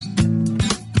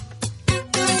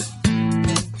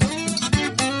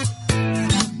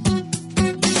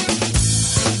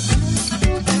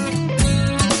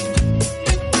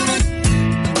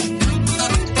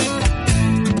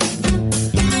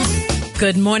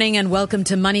Good morning and welcome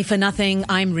to Money for Nothing.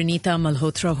 I'm Renita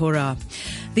Malhotra Hora.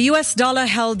 The US dollar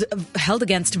held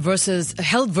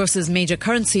versus major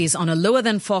currencies on a lower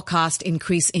than forecast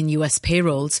increase in US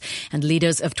payrolls, and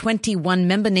leaders of 21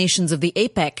 member nations of the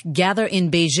APEC gather in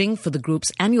Beijing for the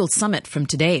group's annual summit from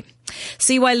today.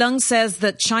 CY Leung says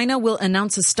that China will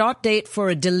announce a start date for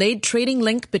a delayed trading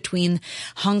link between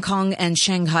Hong Kong and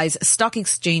Shanghai's stock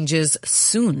exchanges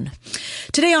soon.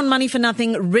 Today on Money for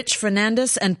Nothing, Rich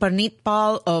Fernandez and Parneet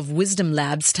Pal of Wisdom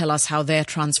Labs tell us how they're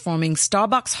transforming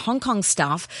Starbucks Hong Kong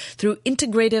staff through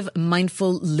integrative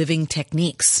mindful living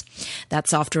techniques.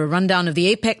 That's after a rundown of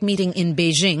the APEC meeting in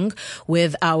Beijing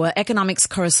with our economics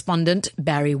correspondent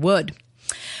Barry Wood.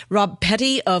 Rob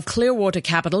Petty of Clearwater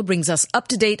Capital brings us up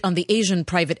to date on the Asian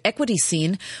private equity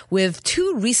scene with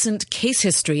two recent case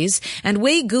histories, and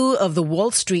Wei Gu of the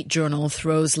Wall Street Journal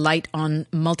throws light on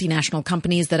multinational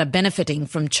companies that are benefiting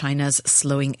from China's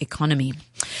slowing economy.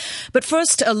 But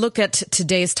first, a look at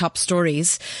today's top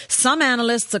stories. Some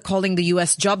analysts are calling the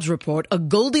U.S. jobs report a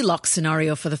Goldilocks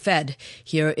scenario for the Fed.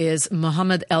 Here is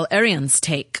Mohammed El-Erian's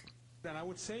take. And I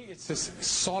would say it's a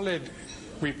solid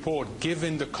report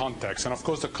given the context, and of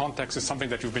course the context is something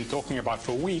that we've been talking about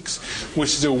for weeks,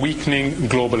 which is a weakening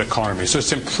global economy. So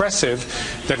it's impressive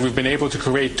that we've been able to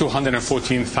create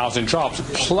 214,000 jobs,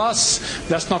 plus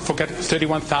let's not forget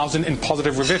 31,000 in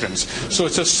positive revisions. So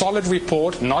it's a solid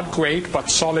report, not great, but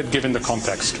solid given the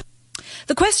context.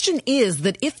 The question is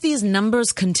that if these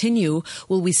numbers continue,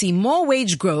 will we see more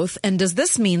wage growth, and does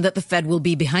this mean that the Fed will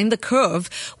be behind the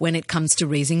curve when it comes to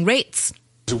raising rates?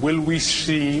 Will we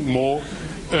see more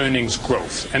earnings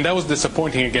growth? And that was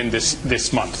disappointing again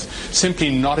this month. Simply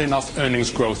not enough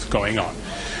earnings growth going on.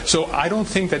 So I don't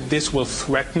think that this will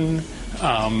threaten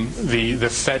the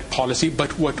Fed policy,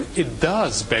 but what it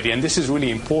does, Betty, and this is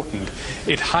really important,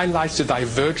 it highlights the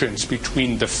divergence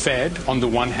between the Fed on the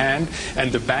one hand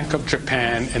and the Bank of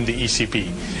Japan and the ECB.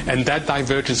 And that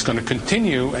divergence is going to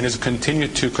continue and is continue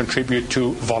to contribute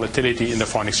to volatility in the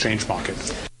foreign exchange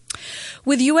market.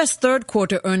 With U.S.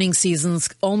 third-quarter earnings seasons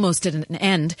almost at an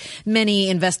end, many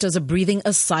investors are breathing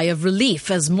a sigh of relief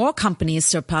as more companies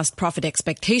surpassed profit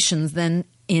expectations than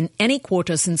in any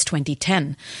quarter since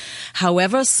 2010.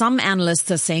 However, some analysts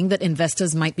are saying that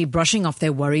investors might be brushing off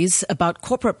their worries about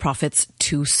corporate profits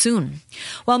too soon.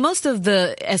 While most of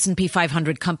the S&P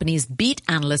 500 companies beat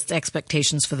analysts'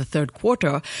 expectations for the third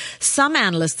quarter, some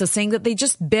analysts are saying that they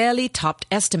just barely topped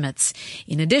estimates.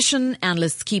 In addition,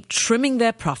 analysts keep trimming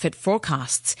their profit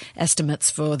forecasts. Estimates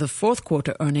for the fourth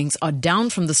quarter earnings are down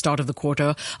from the start of the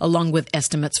quarter, along with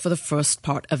estimates for the first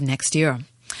part of next year.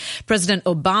 President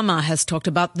Obama has talked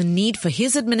about the need for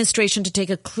his administration to take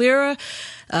a clearer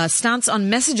stance on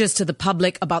messages to the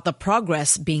public about the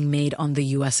progress being made on the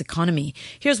U.S. economy.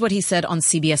 Here's what he said on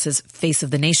CBS's Face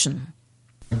of the Nation.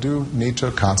 I do need to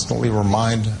constantly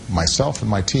remind myself and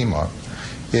my team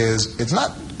it's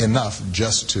not enough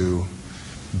just to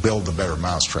build a better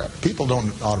mousetrap. People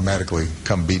don't automatically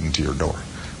come beating to your door.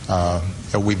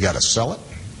 We've got to sell it.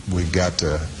 We've got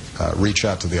to reach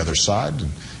out to the other side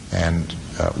and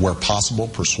where possible,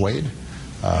 persuade.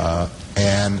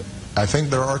 And I think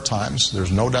there are times,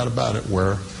 there's no doubt about it,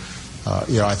 where,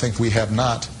 I think we have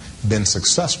not been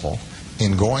successful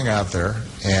in going out there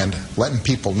and letting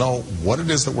people know what it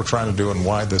is that we're trying to do and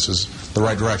why this is the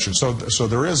right direction. So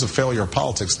there is a failure of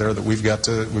politics there that we've got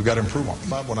to improve on.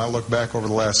 Bob, when I look back over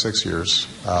the last 6 years,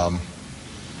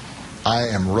 I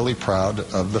am really proud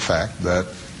of the fact that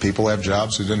people have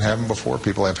jobs who didn't have them before.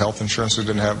 People have health insurance who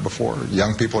didn't have it before.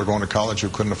 Young people are going to college who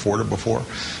couldn't afford it before.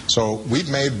 So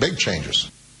we've made big changes.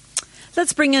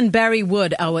 Let's bring in Barry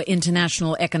Wood, our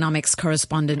international economics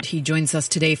correspondent. He joins us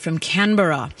today from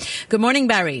Canberra. Good morning,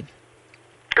 Barry.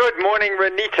 Good morning,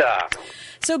 Renita.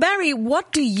 So, Barry,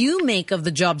 what do you make of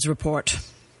the jobs report?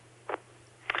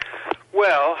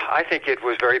 Well, I think it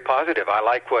was very positive. I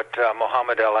like what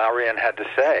Mohammed El-Erian had to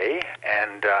say,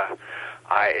 and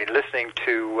listening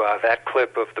to that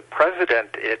clip of the president,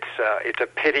 it's a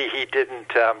pity he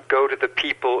didn't go to the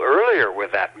people earlier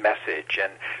with that message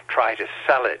and try to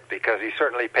sell it, because he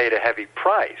certainly paid a heavy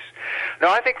price. No,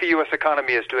 I think the U.S.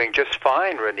 economy is doing just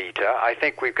fine, Renita. I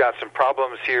think we've got some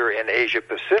problems here in Asia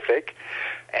Pacific,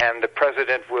 and the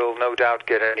president will no doubt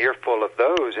get an earful of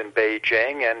those in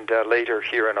Beijing and later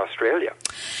here in Australia.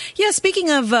 Yeah,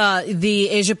 speaking of the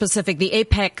Asia Pacific, the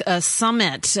APEC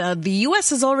summit, the U.S.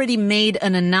 has already made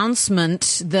an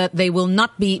announcement that they will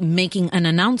not be making an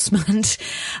announcement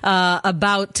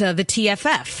about the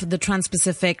TFF, the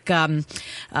Trans-Pacific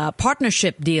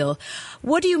Partnership deal.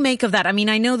 What do you make of that? I mean,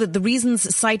 I know that but the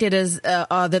reasons cited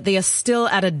are that they are still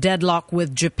at a deadlock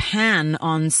with Japan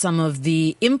on some of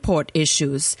the import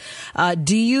issues.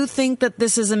 Do you think that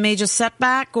this is a major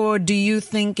setback, or do you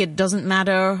think it doesn't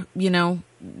matter,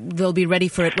 they'll be ready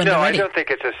for it when they're ready? No, I don't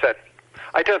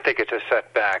think it's a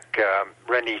setback,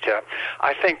 Renita.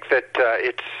 I think that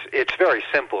it's very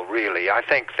simple, really. I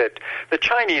think that the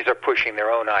Chinese are pushing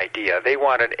their own idea. They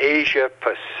want an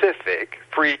Asia-Pacific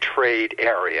free trade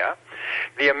area.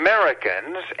 The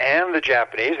Americans and the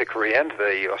Japanese, the Koreans,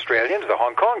 the Australians, the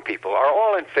Hong Kong people are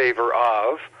all in favor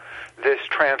of this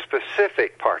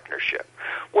Trans-Pacific partnership.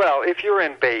 Well, if you're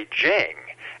in Beijing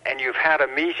and you've had a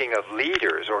meeting of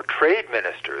leaders or trade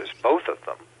ministers, both of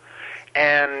them,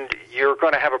 and you're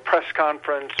going to have a press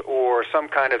conference or some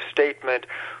kind of statement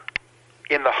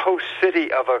in the host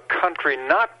city of a country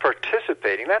not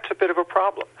participating, that's a bit of a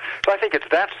problem. So I think it's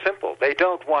that simple. They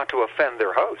don't want to offend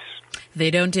their hosts.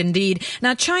 They don't indeed.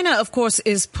 Now, China, of course,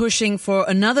 is pushing for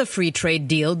another free trade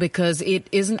deal because it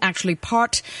isn't actually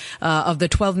part of the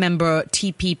 12-member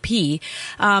TPP.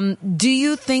 Do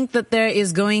you think that there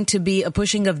is going to be a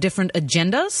pushing of different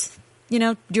agendas,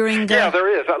 during the... Yeah,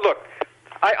 there is. Look,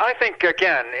 I think,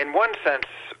 again, in one sense,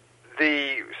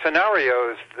 the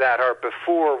scenarios that are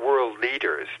before world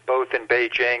leaders, both in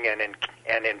Beijing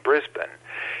and in Brisbane,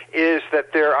 is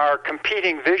that there are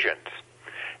competing visions.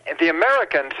 And the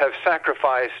Americans have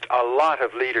sacrificed a lot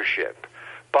of leadership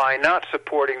by not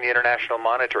supporting the International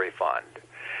Monetary Fund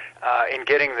in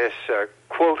getting this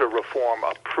quota reform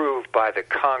approved by the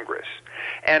Congress.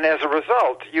 And as a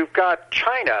result, you've got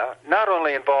China not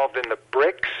only involved in the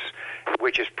BRICS,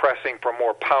 which is pressing for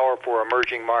more power for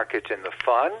emerging markets in the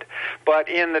fund, but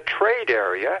in the trade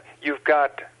area, you've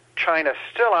got China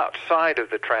still outside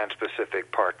of the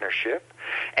Trans-Pacific Partnership,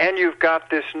 and you've got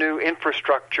this new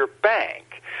infrastructure bank.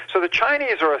 So the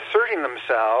Chinese are asserting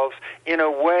themselves in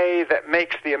a way that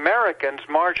makes the Americans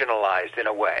marginalized in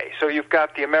a way. So you've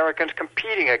got the Americans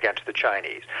competing against the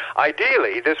Chinese.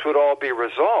 Ideally, this would all be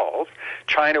resolved.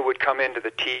 China would come into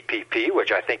the TPP,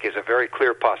 which I think is a very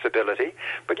clear possibility.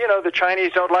 But, the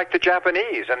Chinese don't like the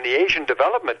Japanese, and the Asian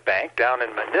Development Bank down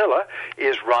in Manila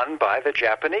is run by the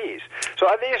Japanese. So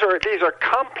these are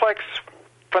complex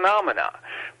phenomena.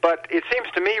 But it seems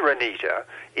to me, Renita,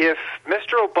 if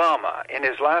Mr. Obama in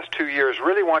his last 2 years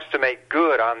really wants to make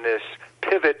good on this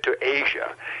pivot to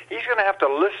Asia, he's going to have to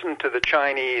listen to the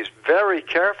Chinese very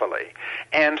carefully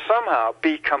and somehow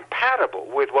be compatible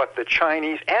with what the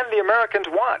Chinese and the Americans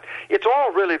want. It's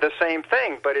all really the same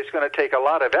thing, but it's going to take a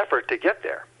lot of effort to get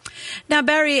there. Now,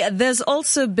 Barry, there's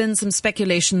also been some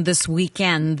speculation this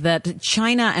weekend that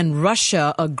China and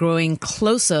Russia are growing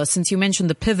closer. Since you mentioned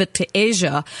the pivot to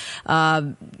Asia,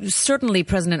 certainly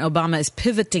President Obama is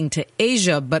pivoting to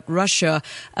Asia, but Russia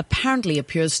apparently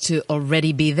appears to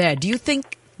already be there. Do you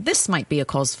think this might be a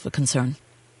cause for concern?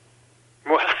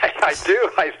 Well, I do.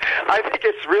 I think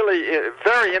it's really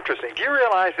very interesting. Do you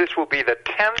realize this will be the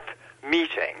 10th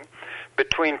meeting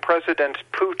between Presidents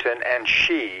Putin and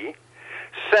Xi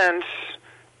since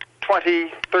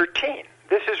 2013.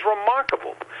 This is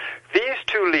remarkable. These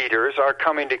two leaders are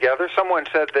coming together. Someone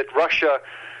said that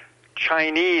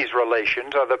Russia-Chinese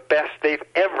relations are the best they've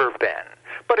ever been.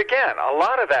 But again, a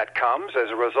lot of that comes as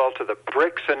a result of the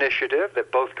BRICS initiative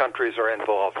that both countries are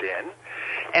involved in.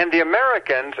 And the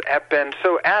Americans have been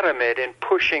so adamant in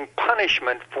pushing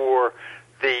punishment for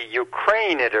the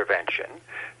Ukraine intervention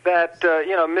that,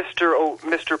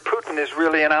 Mr. Putin is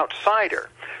really an outsider.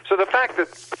 So the fact that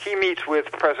he meets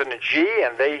with President Xi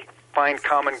and they find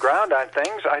common ground on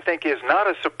things, I think is not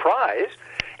a surprise,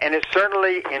 and it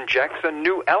certainly injects a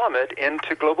new element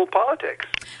into global politics.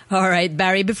 All right,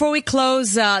 Barry, before we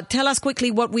close, tell us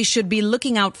quickly what we should be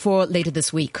looking out for later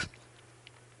this week.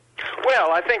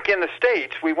 Well, I think in the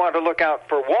States we want to look out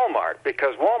for Walmart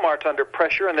because Walmart's under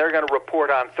pressure and they're going to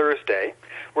report on Thursday.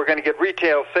 We're going to get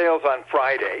retail sales on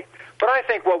Friday. But I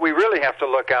think what we really have to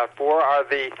look out for are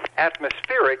the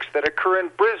atmospherics that occur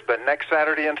in Brisbane next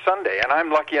Saturday and Sunday, and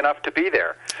I'm lucky enough to be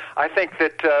there. I think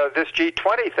that this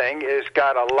G20 thing has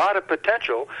got a lot of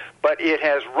potential, but it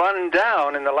has run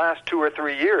down in the last 2 or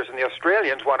 3 years, and the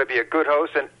Australians want to be a good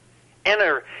host and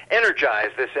energize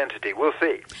this entity. We'll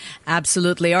see.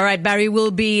 Absolutely. All right, Barry,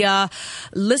 we'll be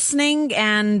listening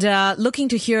and looking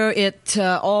to hear it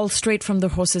all straight from the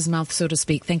horse's mouth, so to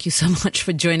speak. Thank you so much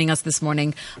for joining us this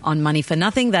morning on Money for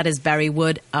Nothing. That is Barry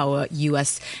Wood, our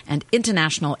U.S. and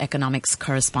international economics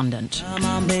correspondent. Come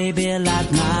on, baby,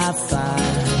 light my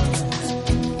fire.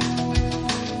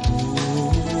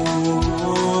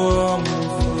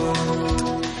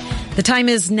 The time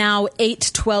is now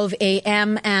 8:12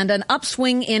 a.m. and an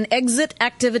upswing in exit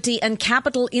activity and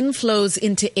capital inflows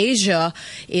into Asia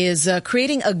is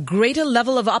creating a greater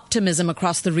level of optimism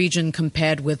across the region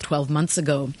compared with 12 months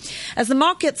ago. As the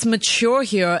markets mature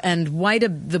here and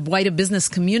the wider business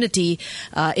community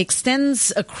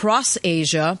extends across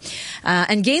Asia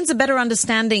and gains a better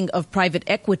understanding of private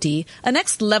equity, a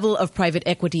next level of private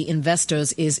equity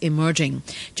investors is emerging.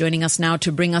 Joining us now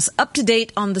to bring us up to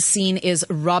date on the scene is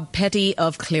Rob Petty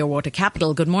of Clearwater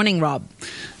Capital. Good morning, Rob.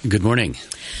 Good morning.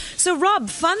 So, Rob,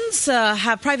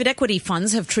 private equity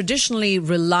funds have traditionally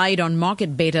relied on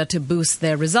market beta to boost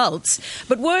their results,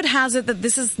 but word has it that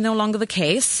this is no longer the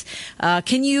case.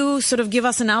 Can you sort of give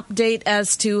us an update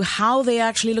as to how they're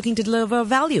actually looking to deliver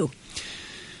value?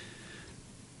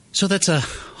 So that's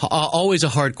always a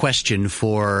hard question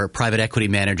for private equity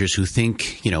managers who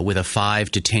think, with a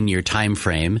 5 to 10 year time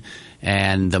frame,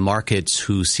 and the markets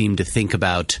who seem to think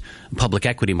about public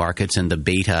equity markets and the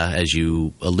beta, as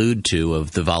you allude to,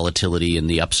 of the volatility and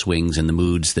the upswings and the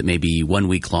moods that may be 1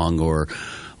 week long or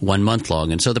 1 month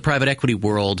long. And so the private equity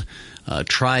world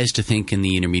tries to think in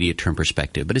the intermediate term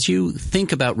perspective. But as you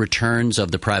think about returns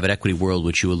of the private equity world,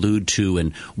 which you allude to,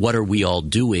 and what are we all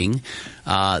doing,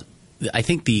 I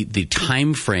think the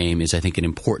time frame is, an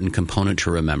important component to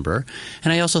remember.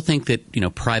 And I also think that,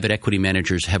 private equity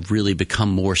managers have really become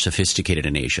more sophisticated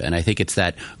in Asia. And I think it's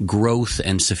that growth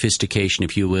and sophistication,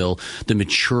 if you will, the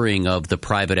maturing of the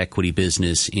private equity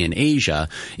business in Asia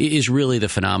is really the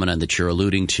phenomenon that you're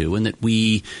alluding to, and that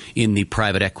we in the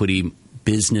private equity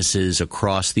businesses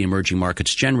across the emerging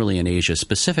markets, generally in Asia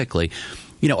specifically,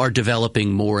 are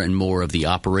developing more and more of the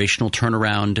operational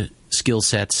turnaround skill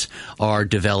sets, are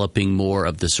developing more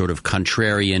of the sort of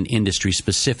contrarian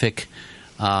industry-specific.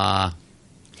 Rob,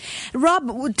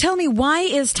 tell me, why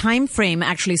is time frame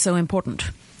actually so important?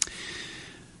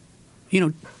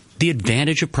 The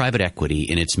advantage of private equity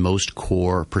in its most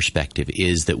core perspective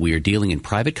is that we are dealing in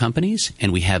private companies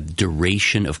and we have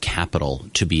duration of capital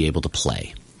to be able to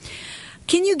play.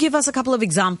 Can you give us a couple of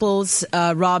examples,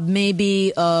 Rob,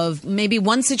 maybe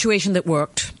one situation that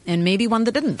worked and maybe one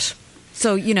that didn't?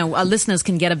 So, our listeners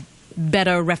can get a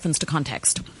better reference to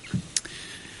context.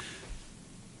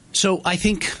 So I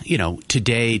think,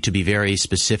 today, to be very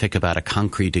specific about a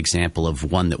concrete example of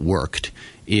one that worked,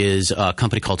 is a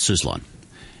company called Suzlon.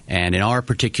 And in our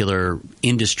particular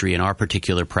industry, in our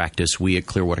particular practice, we at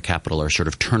Clearwater Capital are sort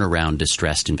of turnaround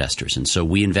distressed investors. And so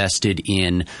we invested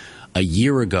in a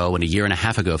year ago and a year and a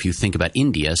half ago. If you think about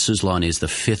India, Suzlon is the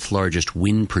 5th largest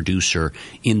wind producer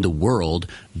in the world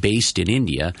based in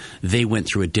India. They went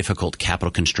through a difficult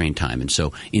capital constraint time. And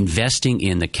so investing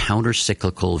in the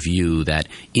counter-cyclical view that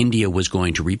India was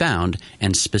going to rebound,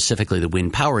 and specifically the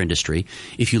wind power industry,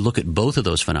 if you look at both of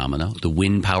those phenomena, the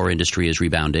wind power industry has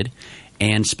rebounded,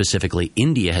 and specifically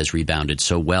India has rebounded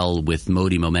so well with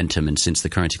Modi momentum and since the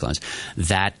currency collapse,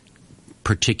 that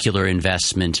particular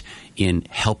investment in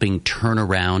helping turn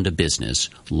around a business,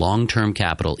 long-term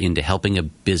capital into helping a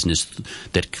business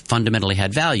that fundamentally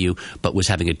had value but was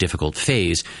having a difficult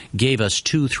phase, gave us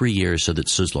 2-3 years so that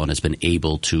Suzlon has been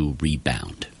able to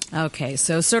rebound. Okay,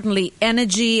 so certainly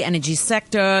energy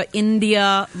sector,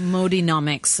 India,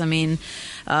 Modinomics.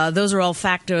 Those are all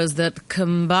factors that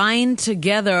combined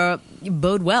together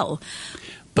bode well.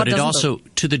 But it also,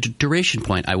 to the duration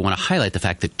point, I want to highlight the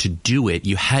fact that to do it,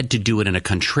 you had to do it in a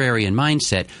contrarian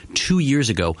mindset 2 years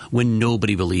ago when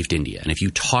nobody believed India. And if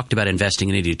you talked about investing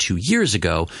in India 2 years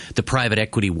ago, the private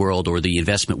equity world or the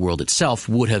investment world itself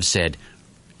would have said,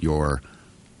 you're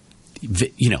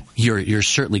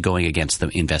certainly going against the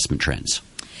investment trends.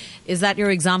 Is that your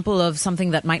example of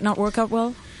something that might not work out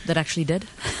well, that actually did?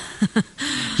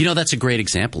 That's a great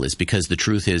example, is because the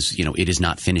truth is, it is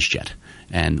not finished yet.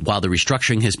 And while the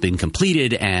restructuring has been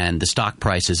completed and the stock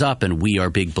price is up and we are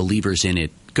big believers in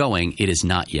it going, it is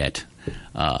not yet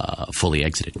fully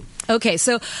exited. Okay,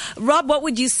 so Rob, what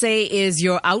would you say is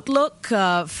your outlook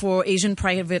for Asian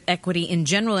private equity in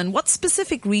general, and what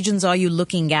specific regions are you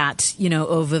looking at,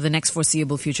 over the next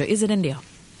foreseeable future? Is it India?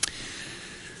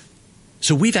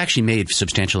 So we've actually made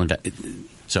substantial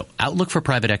So outlook for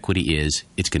private equity is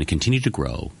it's going to continue to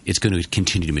grow. It's going to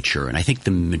continue to mature. And I think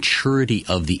the maturity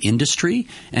of the industry,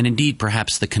 and indeed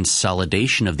perhaps the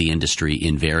consolidation of the industry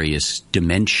in various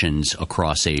dimensions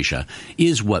across Asia,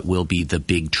 is what will be the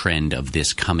big trend of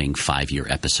this coming 5-year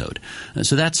episode.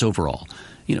 So that's overall.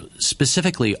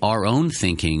 Specifically our own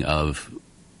thinking of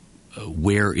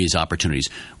where is opportunities.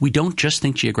 We don't just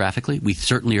think geographically. We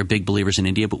certainly are big believers in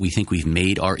India, but we think we've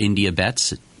made our India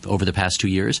bets over the past 2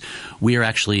 years. We are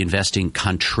actually investing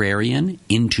contrarian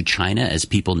into China as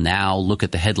people now look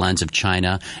at the headlines of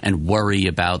China and worry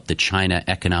about the China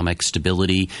economic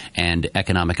stability and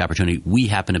economic opportunity. We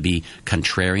happen to be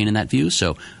contrarian in that view.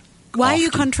 So, why are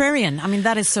you contrarian? I mean,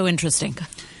 that is so interesting.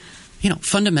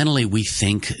 Fundamentally, we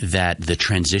think that the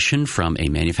transition from a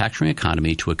manufacturing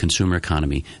economy to a consumer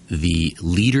economy, the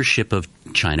leadership of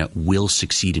China will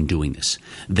succeed in doing this.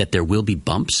 That there will be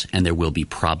bumps and there will be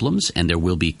problems and there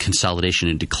will be consolidation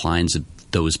and declines of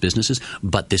those businesses,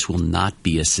 but this will not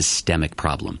be a systemic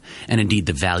problem. And indeed,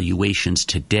 the valuations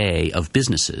today of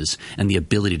businesses and the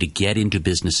ability to get into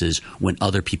businesses when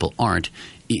other people aren't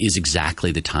is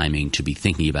exactly the timing to be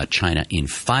thinking about China in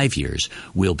 5 years.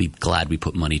 We'll be glad we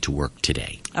put money to work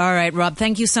today. All right, Rob,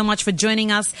 thank you so much for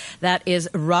joining us. That is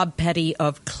Rob Petty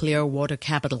of Clearwater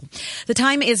Capital. The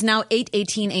time is now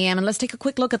 8:18 a.m. and let's take a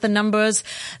quick look at the numbers.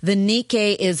 The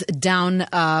Nikkei is down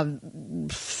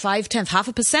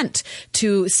 0.5%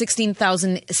 to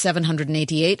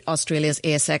 16,788. Australia's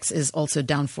ASX is also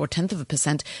down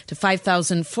 0.4% to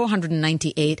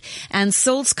 5,498. And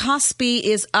Seoul's Kospi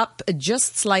is up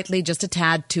just slightly, just a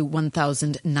tad, to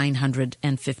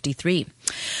 1,953.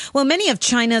 Well, many of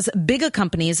China's bigger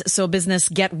companies saw business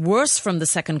get worse from the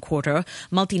second quarter.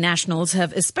 Multinationals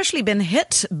have especially been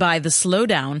hit by the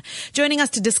slowdown. Joining us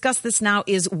to discuss this now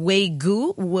is Wei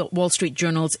Gu, Wall Street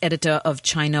Journal's editor of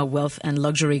China, Wealth and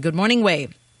Luxury. Good morning, Wei.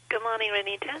 Good morning,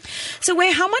 Renita. So,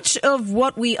 Wei, how much of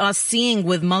what we are seeing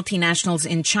with multinationals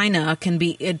in China can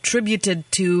be attributed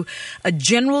to a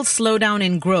general slowdown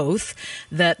in growth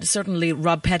that certainly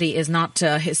Rob Petty is not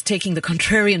is taking the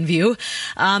contrarian view,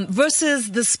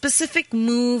 versus the specific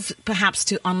move perhaps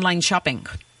to online shopping?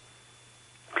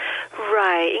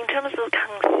 Right. In terms of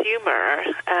consumer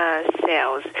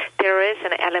sales, there is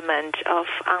an element of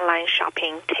online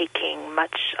shopping taking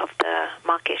much of the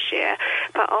market share,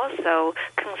 but also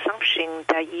consumption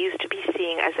that used to be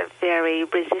seen as a very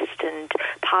resistant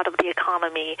part of the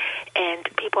economy, and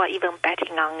people are even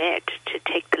betting on it to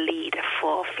take the lead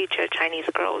for future Chinese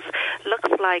growth.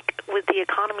 Looks like with the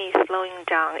economy slowing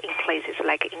down in places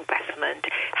like investment,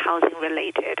 housing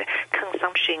related,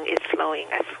 consumption is slowing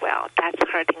as well. That's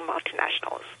hurting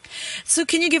multinationals. So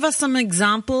can you give us some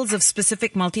examples of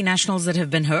specific multinationals that have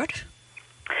been hurt?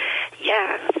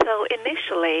 Yeah, so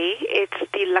initially it's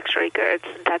the luxury goods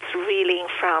that's reeling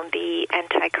from the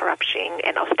anti-corruption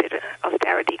and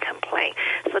austerity complaint.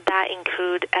 So that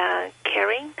include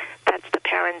Kering, that's the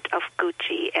parent of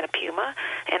Gucci and Puma,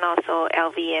 and also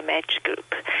LVMH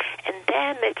Group. And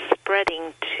then it's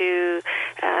spreading to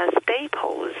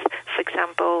staples. For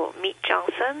example, Mead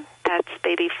Johnson, that's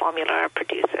baby formula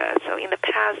producer. So in the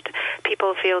past,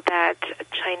 people feel that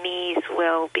Chinese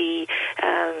will be,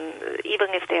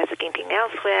 even if they're skinting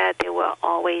elsewhere, they will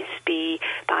always be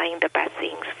buying the best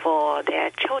things for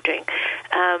their children.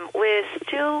 We're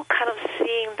still kind of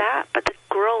seeing that, but the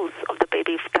growth of the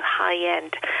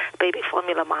high-end baby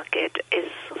formula market is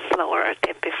slower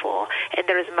than before, and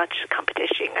there is much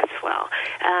competition as well.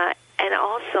 And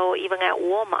also, even at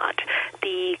Walmart,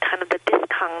 the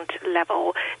discount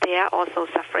level, they are also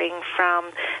suffering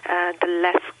from the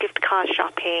less gift card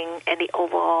shopping and the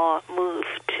overall move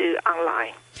to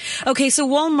online. Okay, so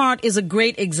Walmart is a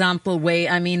great example, Wei.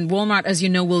 I mean, Walmart, as you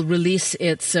know, will release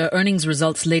its earnings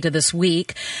results later this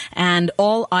week, and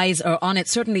all eyes are on it,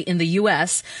 certainly in the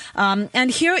U.S.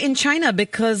 And here in China,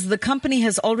 because the company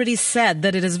has already said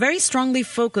that it is very strongly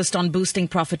focused on boosting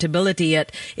profitability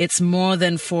at its more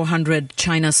than 400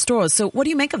 China stores. So what do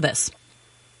you make of this?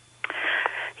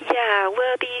 Yeah,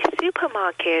 well, the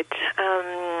supermarket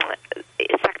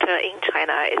sector in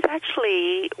China is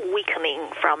actually weakening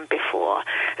from before.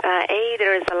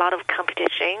 There is a lot of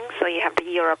competition, so you have the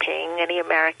European and the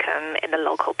American and the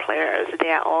local players. They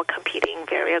are all competing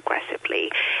very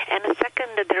aggressively. And the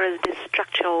second, there is this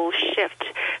structural shift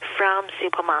from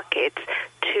supermarkets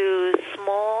to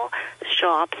small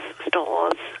shops,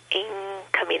 stores in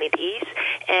communities,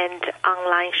 and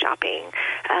online shopping.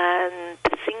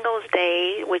 The Singles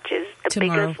Day, which is the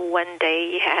biggest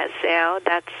one-day sale,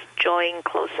 that's drawing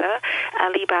closer.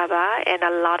 Alibaba and a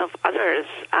lot of others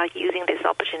are using this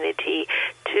opportunity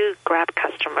to grab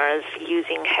customers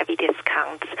using heavy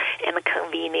discounts and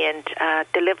convenient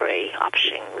delivery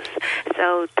options.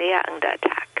 So they are under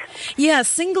attack. Yeah,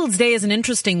 Singles Day is an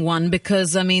interesting one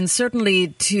because, I mean, certainly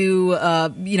to,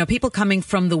 people coming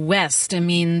from the West, I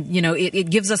mean, it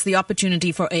gives us the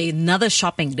opportunity for another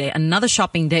shopping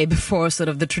day before sort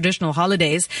of the traditional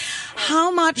holidays.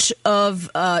 How much of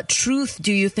truth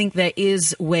do you think there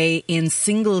is, Wei, in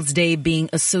Singles Day being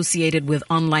associated with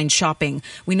online shopping?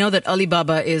 We know that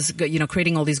Alibaba is,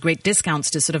 creating all these great discounts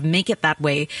to sort of make it that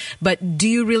way. But do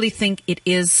you really think it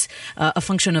is a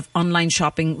function of online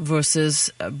shopping versus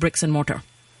bricks and mortar?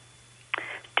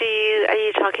 Are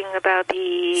you talking about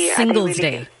the Singles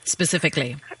Day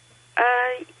specifically?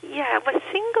 With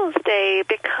Singles Day,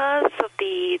 because of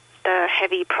the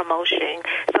heavy promotion,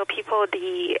 so people,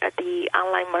 the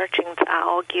online merchants are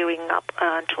all gearing up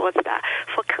towards that.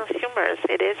 For consumers,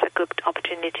 it is a good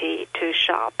opportunity to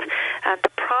shop. And the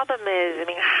problem is,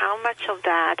 how much of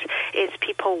that is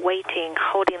people waiting,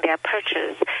 holding their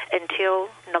purchase until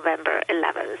November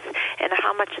 11th, and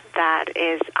how much of that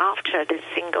is after the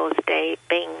Singles Day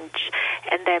binge,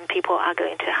 and then people are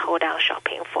going to hold on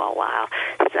shopping for a while.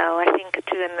 So I think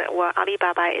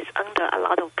Alibaba is under a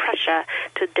lot of pressure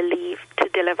to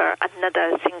deliver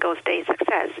another Singles Day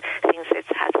success, since it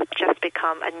has just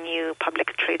become a new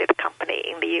public traded company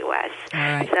in the U.S. All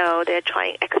right. So they're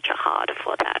trying extra hard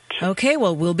for that. Okay,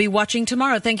 well, we'll be watching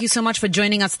tomorrow. Thank you so much for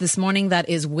joining us this morning. That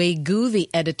is Wei Gu, the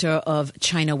editor of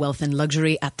China Wealth and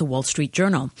Luxury at the Wall Street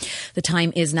Journal. The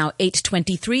time is now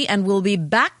 8:23, and we'll be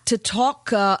back to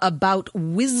talk about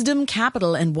wisdom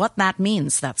capital and what that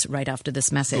means. That's right after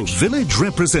this message. Village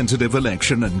representative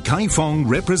election and Kaifeng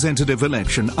representative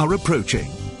election are approaching.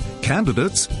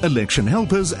 Candidates, election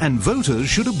helpers, and voters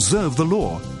should observe the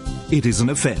law. It is an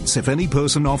offence if any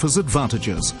person offers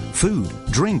advantages, food,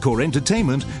 drink, or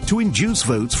entertainment to induce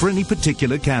votes for any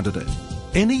particular candidate.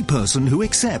 Any person who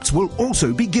accepts will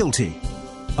also be guilty.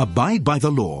 Abide by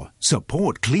the law.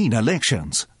 Support clean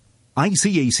elections.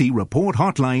 ICAC Report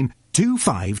Hotline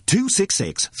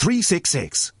 25266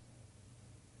 366.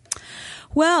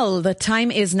 Well, the time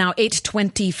is now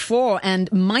 8:24, and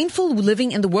mindful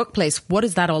living in the workplace, what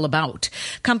is that all about?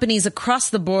 Companies across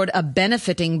the board are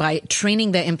benefiting by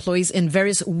training their employees in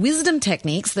various wisdom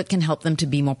techniques that can help them to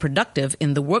be more productive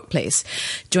in the workplace.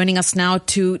 Joining us now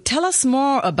to tell us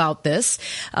more about this,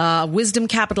 Wisdom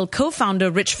Capital co-founder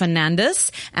Rich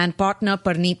Fernandez and partner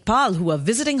Parneet Pal, who are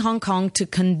visiting Hong Kong to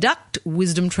conduct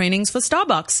wisdom trainings for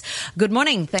Starbucks. Good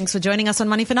morning. Thanks for joining us on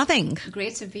Money for Nothing.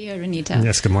 Great to be here, Renita.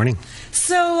 Yes, good morning.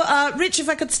 So, Rich, if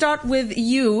I could start with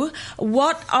you,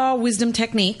 what are wisdom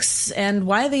techniques and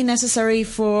why are they necessary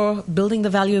for building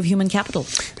the value of human capital?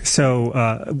 So,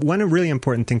 one really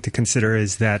important thing to consider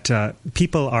is that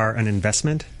people are an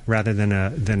investment rather than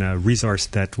a resource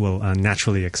that will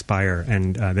naturally expire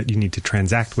and that you need to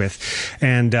transact with.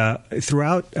 And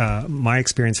throughout my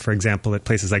experience, for example, at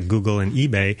places like Google and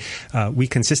eBay, we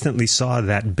consistently saw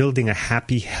that building a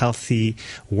happy, healthy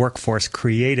workforce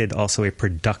created also a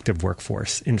productive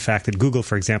workforce. In fact, at Google,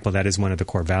 for example, that is one of the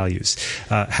core values.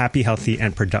 Happy, healthy,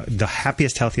 and the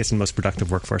happiest, healthiest, and most productive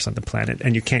workforce on the planet.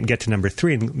 And you can't get to number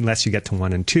 3 unless you get to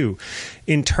 1 and 2.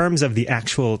 In terms of the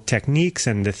actual techniques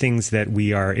and the things that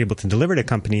we are able to deliver to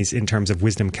companies in terms of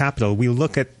wisdom capital, we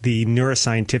look at the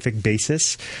neuroscientific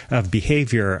basis of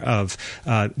behavior, of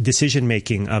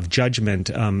decision-making, of judgment,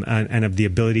 and of the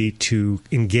ability to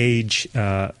engage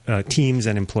teams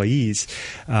and employees.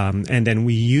 And then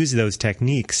we use those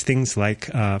techniques, things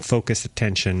like focused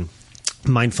attention,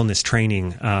 mindfulness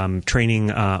training,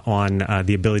 training on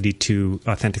the ability to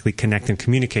authentically connect and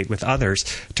communicate with others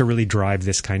to really drive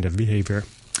this kind of behavior.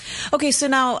 Okay, so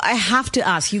now I have to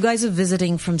ask, you guys are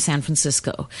visiting from San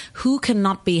Francisco. Who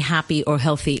cannot be happy or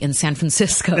healthy in San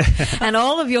Francisco? And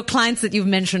all of your clients that you've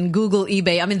mentioned, Google,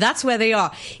 eBay, I mean, that's where they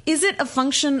are. Is it a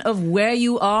function of where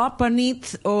you are,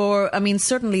 Parneet? Or, I mean,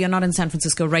 certainly you're not in San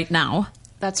Francisco right now.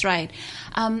 That's right.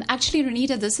 Actually,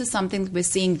 Renita, this is something that we're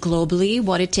seeing globally.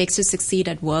 What it takes to succeed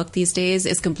at work these days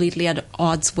is completely at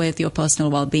odds with your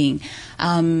personal well-being.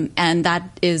 And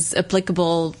that is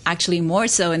applicable actually more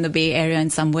so in the Bay Area in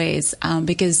some ways.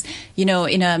 Because, in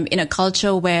a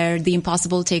culture where the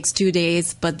impossible takes 2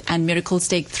 days, and miracles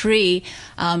take 3,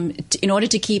 in order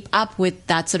to keep up with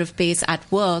that sort of pace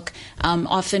at work,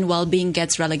 often well-being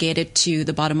gets relegated to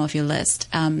the bottom of your list.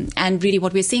 And really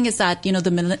what we're seeing is that, the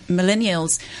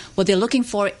millennials, what they're looking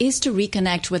for is to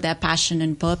reconnect with their passion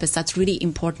and purpose. That's really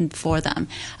important for them.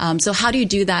 So how do you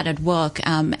do that at work?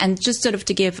 And just sort of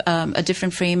to give a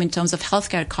different frame in terms of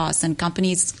healthcare costs, and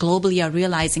companies globally are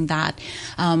realizing that,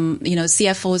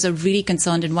 CFOs are really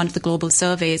concerned. In one of the global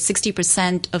surveys,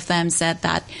 60% of them said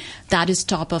that that is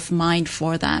top of mind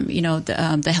for them,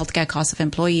 the healthcare costs of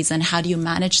employees, and how do you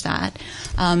manage that?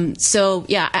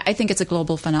 I think it's a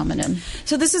global phenomenon.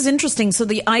 So this is interesting. So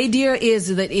the idea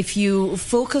is that if you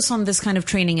focus on this kind of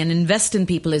training and invest in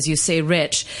people, as you say,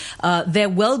 Rich, their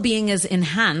well-being is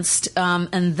enhanced,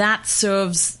 and that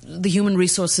serves the human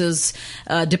resources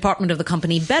department of the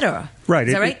company better. Right.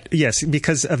 Is that right? Yes,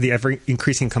 because of the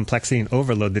ever-increasing complexity and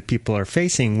overload that people are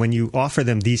facing, when you offer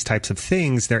them these types of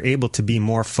things, they're able to be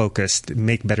more focused,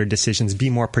 make better decisions, be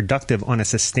more productive on a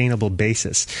sustainable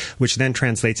basis, which then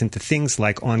translates into things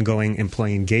like ongoing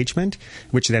employee engagement,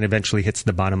 which then eventually hits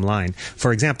the bottom line.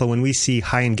 For example, when we see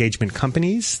high-engagement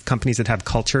companies that have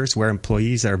cultures where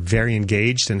employees are very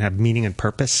engaged and have meaning and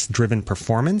purpose-driven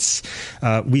performance,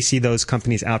 we see those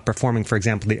companies outperforming, for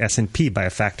example, the S&P by a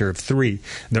factor of 3,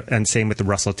 and same with the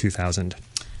Russell 2000.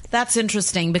 That's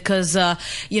interesting because,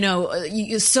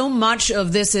 so much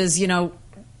of this is,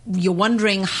 you're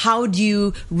wondering how do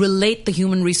you relate the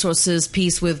human resources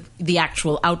piece with the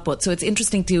actual output. So it's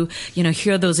interesting to,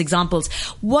 hear those examples.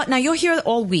 Now you're here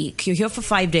all week. You're here for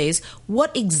 5 days.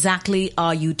 What exactly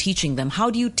are you teaching them? How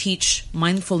do you teach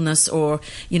mindfulness or,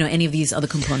 any of these other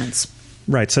components?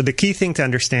 Right. So the key thing to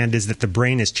understand is that the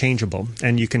brain is changeable,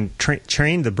 and you can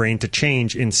train the brain to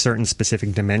change in certain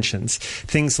specific dimensions.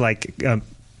 Things like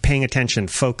paying attention,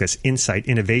 focus, insight,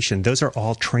 innovation, those are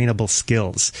all trainable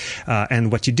skills.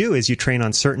 And what you do is you train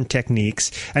on certain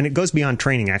techniques, and it goes beyond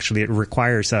training, actually. It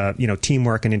requires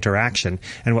teamwork and interaction.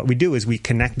 And what we do is we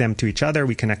connect them to each other,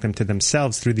 we connect them to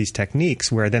themselves through these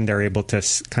techniques, where then they're able to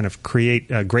kind of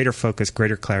create greater focus,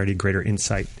 greater clarity, greater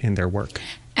insight in their work.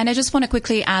 And I just want to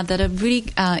quickly add that a really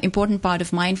important part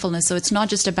of mindfulness, so it's not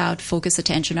just about focus,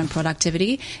 attention, and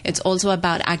productivity. It's also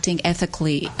about acting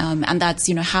ethically. And that's,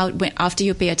 after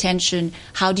you pay attention,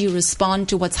 how do you respond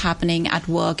to what's happening at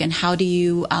work, and how do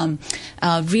you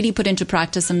really put into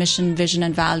practice the mission, vision,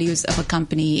 and values of a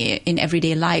company in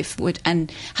everyday life?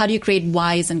 And how do you create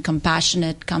wise and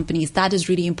compassionate companies? That is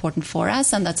really important for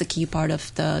us, and that's a key part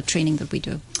of the training that we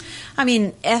do. I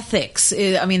mean, ethics,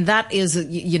 that is,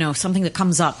 something that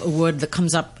comes up, a word that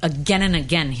comes up again and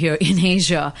again here in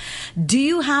Asia. Do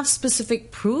you have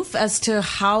specific proof as to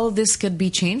how this could be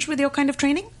changed with your kind of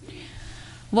training?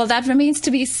 Well, that remains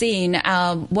to be seen.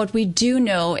 What we do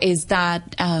know is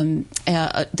that the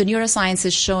neuroscience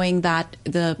is showing that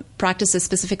the practices,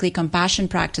 specifically compassion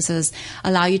practices,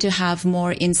 allow you to have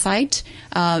more insight,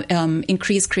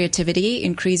 increase creativity,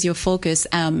 increase your focus.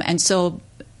 And so,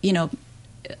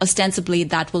 ostensibly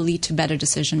that will lead to better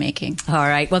decision making. All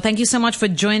right. Well, thank you so much for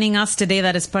joining us today.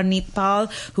 That is Parneet Pal,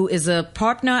 who is a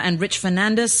partner, and Rich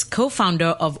Fernandez, co-founder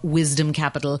of Wisdom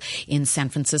Capital in San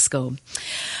Francisco.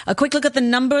 A quick look at the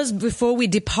numbers before we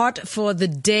depart for the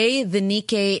day. The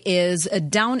Nikkei is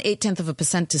down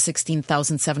 0.8% to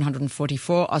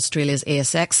 16,744. Australia's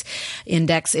ASX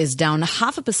index is down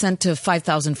 0.5% to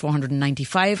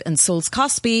 5,495. And Seoul's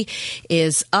Kospi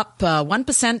is up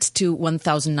 1% to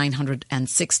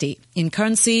 1,960. In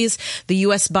currencies, the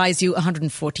US buys you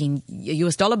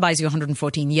US dollar buys you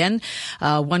 114 yen.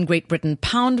 One Great Britain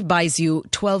pound buys you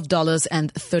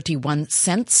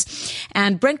 $12.31.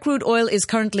 And Brent crude oil is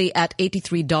currently at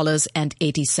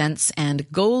 $83.80,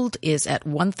 and gold is at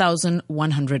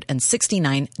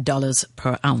 $1,169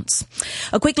 per ounce.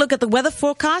 A quick look at the weather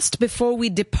forecast before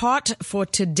we depart for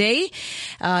today.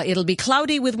 It'll be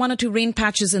cloudy with 1 or 2 rain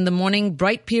patches in the morning,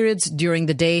 bright periods during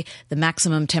the day. The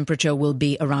maximum temperature will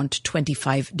be around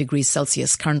 25 degrees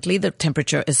Celsius. Currently, the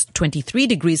temperature is 23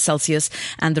 degrees Celsius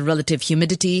and the relative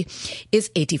humidity is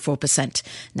 84%.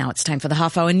 Now it's time for the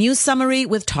half-hour news summary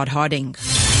with Todd Harding.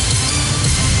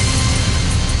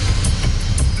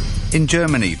 In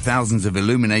Germany, thousands of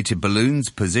illuminated balloons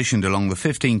positioned along the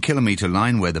 15-kilometre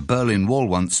line where the Berlin Wall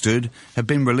once stood have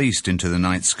been released into the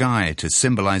night sky to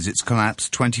symbolise its collapse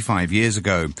 25 years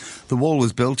ago. The wall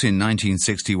was built in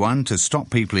 1961 to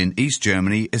stop people in East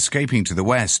Germany escaping to the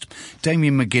west.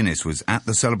 Damien McGuinness was at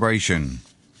the celebration.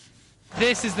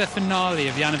 This is the finale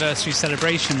of the anniversary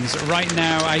celebrations. Right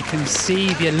now I can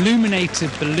see the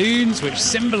illuminated balloons which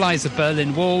symbolise the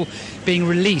Berlin Wall being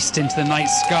released into the night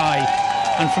sky.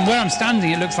 And from where I'm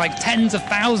standing, it looks like tens of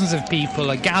thousands of people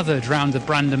are gathered around the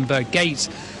Brandenburg Gate.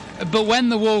 But when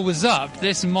the wall was up,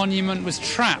 this monument was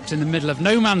trapped in the middle of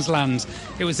no man's land.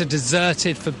 It was a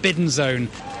deserted, forbidden zone.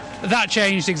 That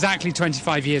changed exactly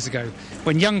 25 years ago,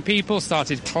 when young people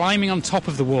started climbing on top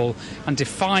of the wall and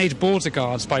defied border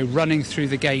guards by running through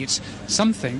the gate. Something